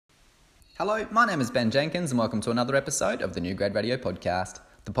Hello, my name is Ben Jenkins and welcome to another episode of the New Grad Radio Podcast,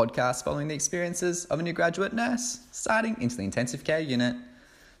 the podcast following the experiences of a new graduate nurse starting into the intensive care unit.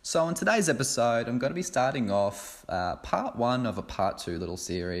 So in today's episode, I'm going to be starting off part one of a part two little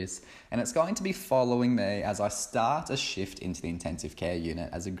series, and it's going to be following me as I start a shift into the intensive care unit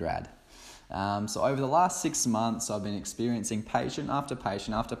as a grad. So over the last 6 months, I've been experiencing patient after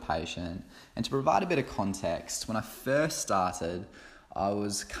patient after patient, and to provide a bit of context, when I first started, I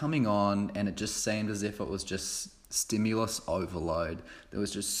was coming on and it just seemed as if it was just stimulus overload. There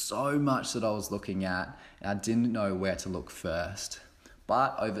was just so much that I was looking at and I didn't know where to look first.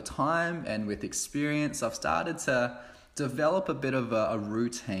 But over time and with experience, I've started to develop a bit of a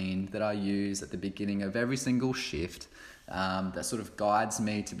routine that I use at the beginning of every single shift that sort of guides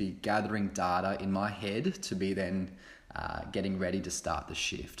me to be gathering data in my head to be then getting ready to start the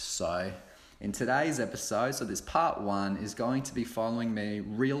shift. So in today's episode, so this part one is going to be following me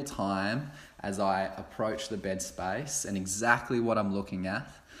real time as I approach the bed space and exactly what I'm looking at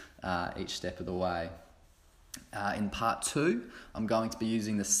each step of the way. In part two, I'm going to be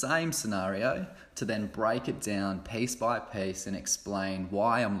using the same scenario to then break it down piece by piece and explain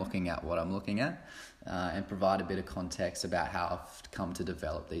why I'm looking at what I'm looking at and provide a bit of context about how I've come to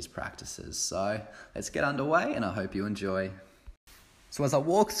develop these practices. So let's get underway and I hope you enjoy. So as I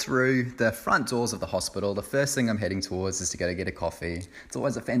walk through the front doors of the hospital, the first thing I'm heading towards is to go to get a coffee. It's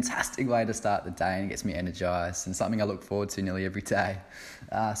always a fantastic way to start the day and gets me energised and something I look forward to nearly every day.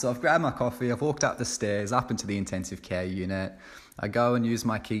 So I've grabbed my coffee, I've walked up the stairs, up into the intensive care unit. I go and use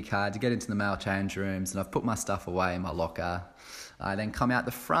my key card to get into the male change rooms and I've put my stuff away in my locker. I then come out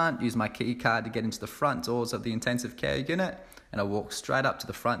the front, use my key card to get into the front doors of the intensive care unit, and I walk straight up to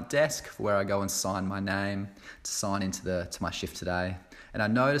the front desk where I go and sign my name to sign into my shift today. And I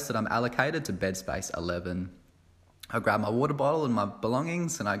notice that I'm allocated to bed space 11. I grab my water bottle and my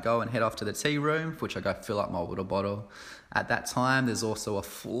belongings and I go and head off to the tea room, for which I go fill up my water bottle. At that time, there's also a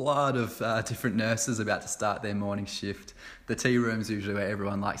flood of different nurses about to start their morning shift. The tea room's usually where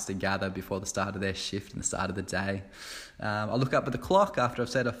everyone likes to gather before the start of their shift and the start of the day. I look up at the clock after I've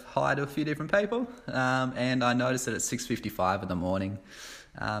said hi to a few different people, and I notice that it's 6:55 in the morning.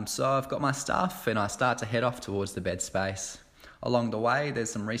 So I've got my stuff and I start to head off towards the bed space. Along the way, there's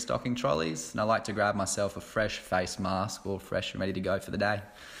some restocking trolleys, and I like to grab myself a fresh face mask, all fresh and ready to go for the day.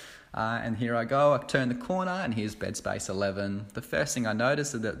 And here I go, I turn the corner, and here's bed space 11. The first thing I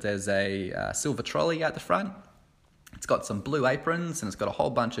notice is that there's a silver trolley at the front. It's got some blue aprons, and it's got a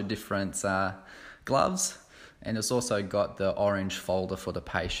whole bunch of different gloves. And it's also got the orange folder for the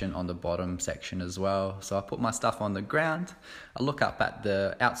patient on the bottom section as well. So I put my stuff on the ground. I look up at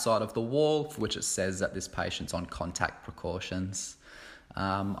the outside of the wall, for which it says that this patient's on contact precautions.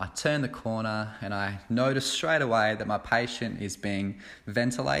 I turn the corner and I notice straight away that my patient is being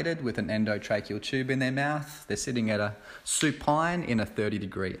ventilated with an endotracheal tube in their mouth. They're sitting at a supine in a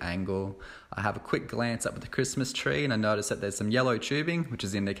 30-degree angle. I have a quick glance up at the Christmas tree and I notice that there's some yellow tubing, which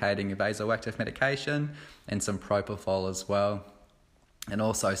is indicating a vasoactive medication, and some propofol as well. And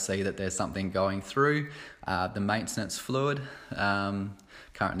also see that there's something going through the maintenance fluid.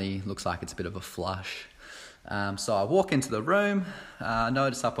 Currently looks like it's a bit of a flush. So I walk into the room,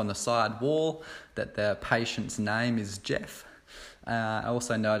 notice up on the side wall that the patient's name is Jeff. I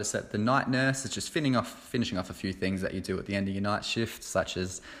also notice that the night nurse is just finishing off a few things that you do at the end of your night shift, such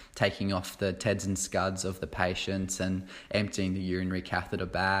as taking off the TEDs and scuds of the patient and emptying the urinary catheter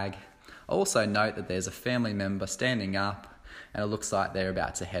bag. I also note that there's a family member standing up and it looks like they're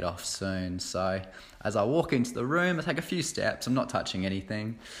about to head off soon. So as I walk into the room, I take a few steps, I'm not touching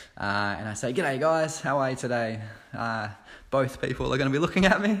anything, and I say, "G'day guys, how are you today?" Both people are going to be looking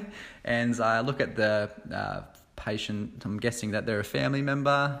at me, and I look at the patient, I'm guessing that they're a family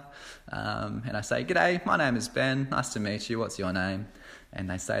member, and I say, "G'day, my name is Ben, nice to meet you, what's your name?" And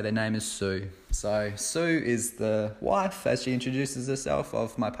they say their name is Sue. So Sue is the wife, as she introduces herself,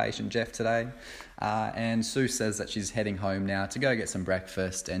 of my patient Jeff today. And Sue says that she's heading home now to go get some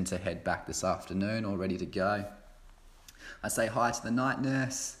breakfast and to head back this afternoon, all ready to go. I say hi to the night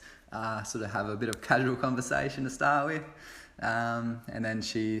nurse, sort of have a bit of casual conversation to start with. And then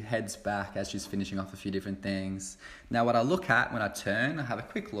she heads back as she's finishing off a few different things. Now what I look at when I turn, I have a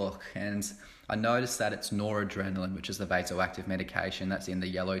quick look and I notice that it's noradrenaline, which is the vasoactive medication that's in the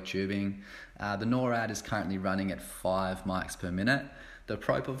yellow tubing. The NORAD is currently running at 5 mics per minute. The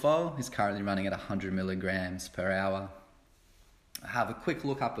propofol is currently running at 100 milligrams per hour. I have a quick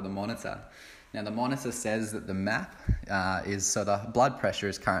look up at the monitor. Now the monitor says that the MAP so the blood pressure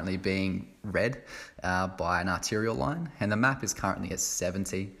is currently being read by an arterial line, and the MAP is currently at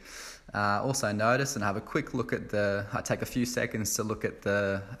 70. Also notice and have a quick look at I take a few seconds to look at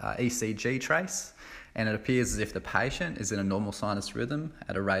the ECG trace, and it appears as if the patient is in a normal sinus rhythm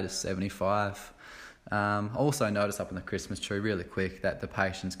at a rate of 75. Also notice up in the Christmas tree really quick that the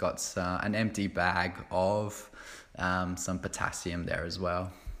patient's got an empty bag of some potassium there as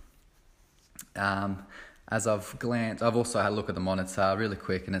well. As I've also had a look at the monitor really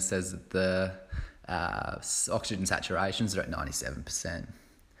quick, and it says that the oxygen saturations are at 97%.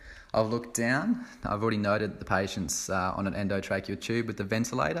 I've looked down. I've already noted the patient's on an endotracheal tube with the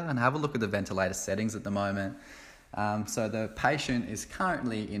ventilator, and have a look at the ventilator settings at the moment. So the patient is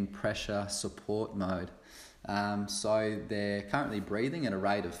currently in pressure support mode. So they're currently breathing at a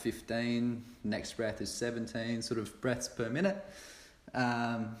rate of 15. Next breath is 17 sort of breaths per minute.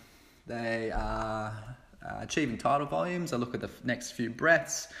 They are achieving tidal volumes. I look at the next few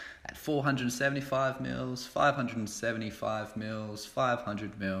breaths at 475 mils, 575 mils,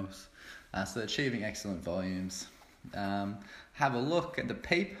 500 mils. So they're achieving excellent volumes. Have a look at the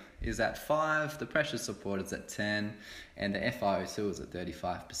PEEP is at 5, the pressure support is at 10, and the FiO2 is at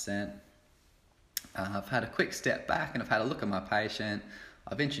 35%. I've had a quick step back and I've had a look at my patient.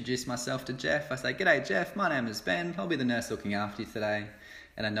 I've introduced myself to Jeff. I say, "G'day Jeff, my name is Ben. I'll be the nurse looking after you today."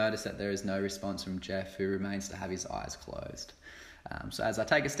 And I notice that there is no response from Jeff, who remains to have his eyes closed. So as I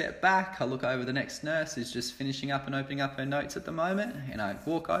take a step back, I look over the next nurse who's just finishing up and opening up her notes at the moment, and I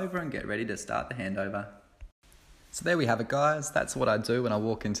walk over and get ready to start the handover. So there we have it, guys. That's what I do when I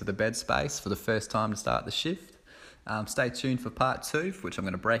walk into the bed space for the first time to start the shift. Stay tuned for part 2, for which I'm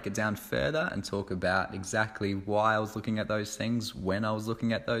going to break it down further and talk about exactly why I was looking at those things, when I was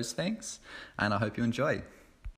looking at those things, and I hope you enjoy.